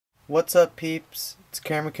What's up, peeps? It's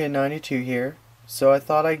CameraKid92 here. So I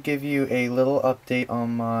thought I'd give you a little update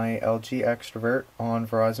on my LG Extravert on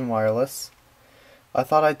Verizon Wireless. I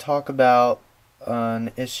thought I'd talk about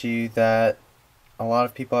an issue that a lot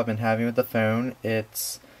of people have been having with the phone.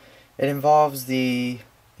 It involves the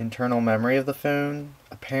internal memory of the phone.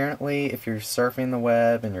 Apparently, if you're surfing the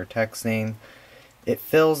web and you're texting, it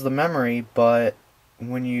fills the memory, but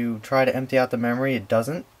when you try to empty out the memory, it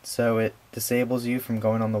doesn't, so it disables you from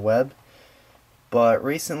going on the web. But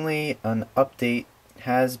recently, an update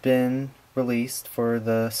has been released for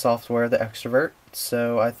the software, the Extravert,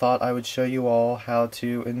 so I thought I would show you all how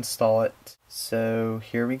to install it. So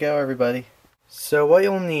here we go, everybody. So what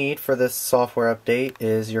you'll need for this software update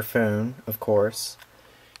is your phone, of course,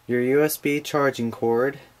 your USB charging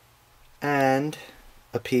cord, and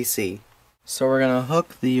a PC. So we're going to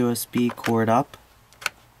hook the USB cord up.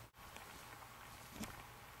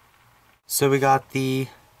 So we got the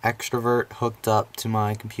Extravert hooked up to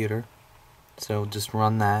my computer. So just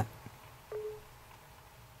run that.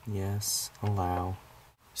 Yes, allow.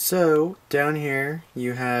 So down here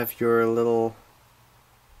you have your little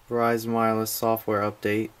Verizon Wireless software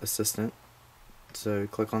update assistant. So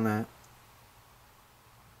click on that.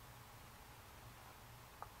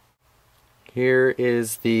 Here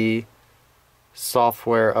is the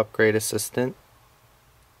software upgrade assistant.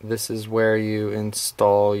 This is where you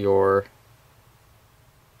install your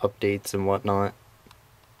updates and whatnot.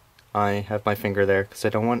 I have my finger there because I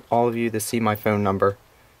don't want all of you to see my phone number.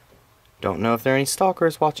 Don't know if there are any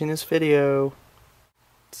stalkers watching this video.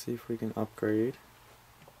 Let's see if we can upgrade.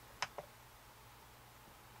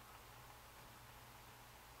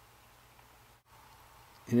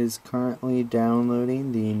 It is currently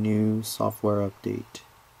downloading the new software update.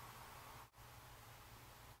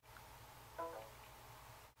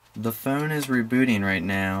 The phone is rebooting right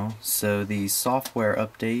now, so the software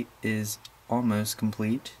update is almost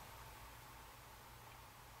complete.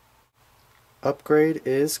 Upgrade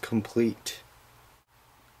is complete.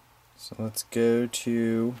 So let's go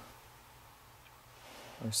to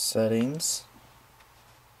our settings.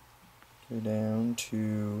 Go down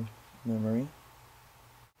to memory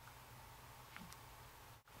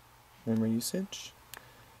usage.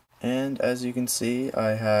 And as you can see,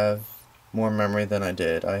 I have more memory than I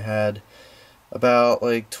did. I had about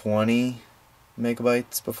like 20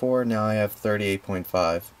 megabytes before, now I have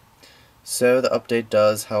 38.5. So the update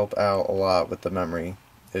does help out a lot with the memory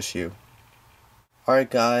issue. Alright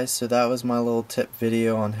guys, so that was my little tip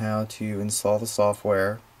video on how to install the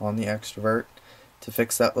software on the Extravert to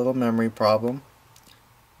fix that little memory problem.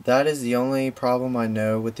 That is the only problem I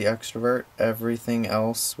know with the Extravert. Everything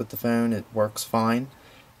else with the phone, it works fine.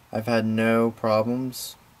 I've had no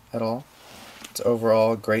problems at all. It's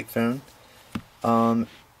overall a great phone.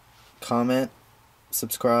 Comment,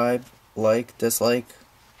 subscribe, like, dislike.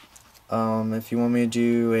 If you want me to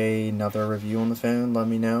do another review on the phone, let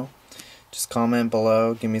me know. Just comment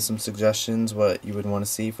below, give me some suggestions what you would want to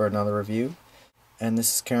see for another review. And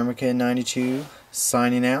this is CameraKid92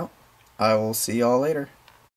 signing out. I will see y'all later.